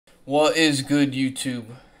What is good, YouTube?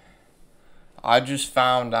 I just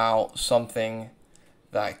found out something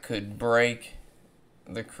that could break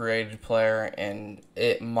the created player, and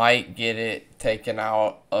it might get it taken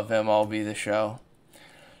out of MLB The Show.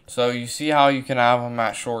 So you see how you can have him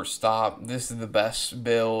at shortstop. This is the best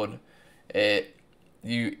build. It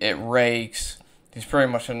rakes. He's pretty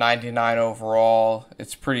much a 99 overall.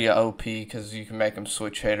 It's pretty OP because you can make him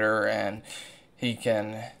switch hitter, and he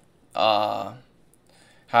can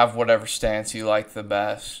have whatever stance you like the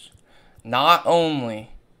best. Not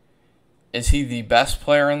only is he the best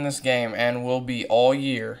player in this game and will be all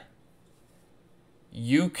year,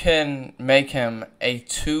 you can make him a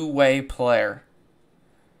two-way player.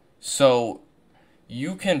 So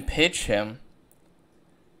you can pitch him,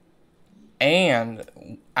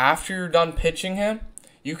 and after you're done pitching him,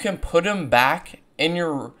 you can put him back in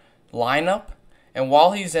your lineup, and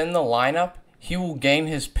while he's in the lineup, he will gain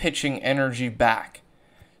his pitching energy back.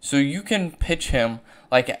 So you can pitch him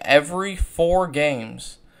like every 4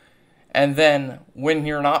 games, and then when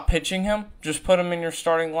you're not pitching him, just put him in your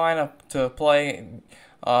starting lineup to play,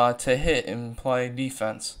 to hit and play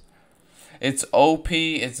defense. It's OP.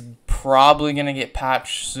 It's probably going to get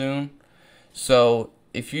patched soon. So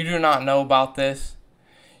if you do not know about this,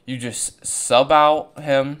 you just sub out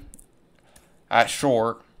him at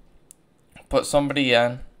short, put somebody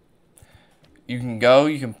in. You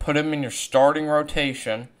can put him in your starting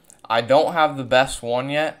rotation. I don't have the best one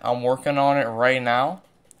yet. I'm working on it right now.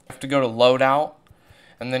 You have to go to loadout,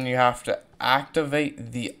 and then you have to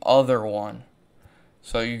activate the other one.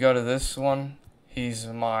 So you go to this one. He's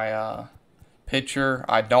my pitcher.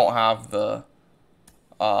 I don't have the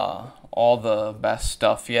all the best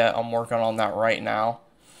stuff yet. I'm working on that right now.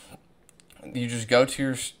 You just go to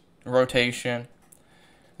your rotation,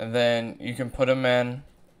 and then you can put him in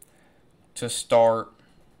to start,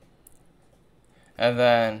 and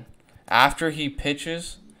then after he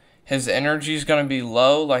pitches, his energy is going to be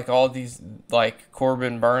low, like all these, like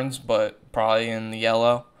Corbin Burns, but probably in the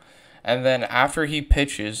yellow. And then after he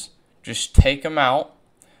pitches, just take him out,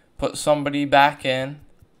 put somebody back in,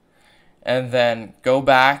 and then go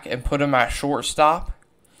back and put him at shortstop.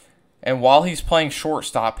 And while he's playing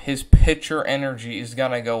shortstop, his pitcher energy is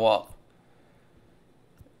going to go up.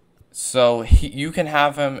 So you can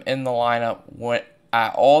have him in the lineup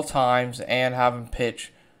at all times and have him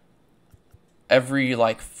pitch every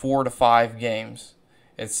like 4 to 5 games.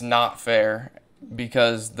 It's not fair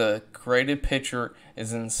because the created pitcher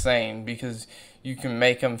is insane, because you can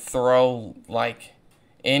make him throw like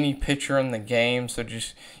any pitcher in the game. So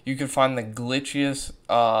just you can find the glitchiest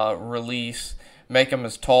release, make him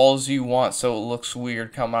as tall as you want so it looks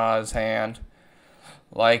weird coming out of his hand.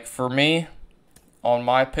 Like for me, on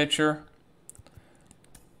my pitcher,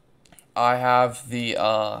 I have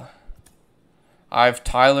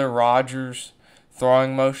Tyler Rogers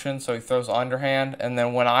throwing motion, so he throws underhand, and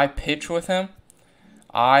then when I pitch with him,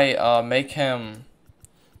 I make him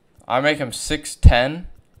 6'10",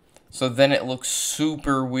 so then it looks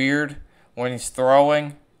super weird when he's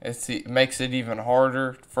throwing. It makes it even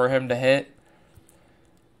harder for him to hit.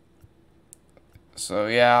 So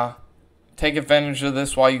yeah, take advantage of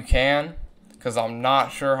this while you can, because I'm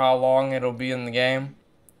not sure how long it'll be in the game.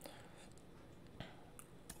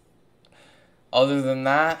 Other than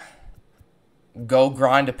that, go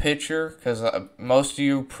grind a pitcher, because most of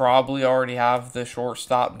you probably already have the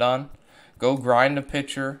shortstop done. Go grind a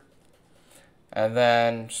pitcher, and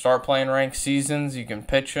then start playing ranked seasons. You can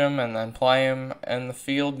pitch him and then play him in the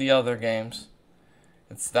field the other games.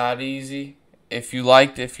 It's that easy. If you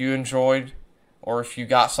liked, if you enjoyed, or if you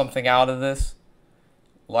got something out of this,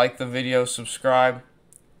 like the video, subscribe.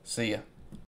 See ya.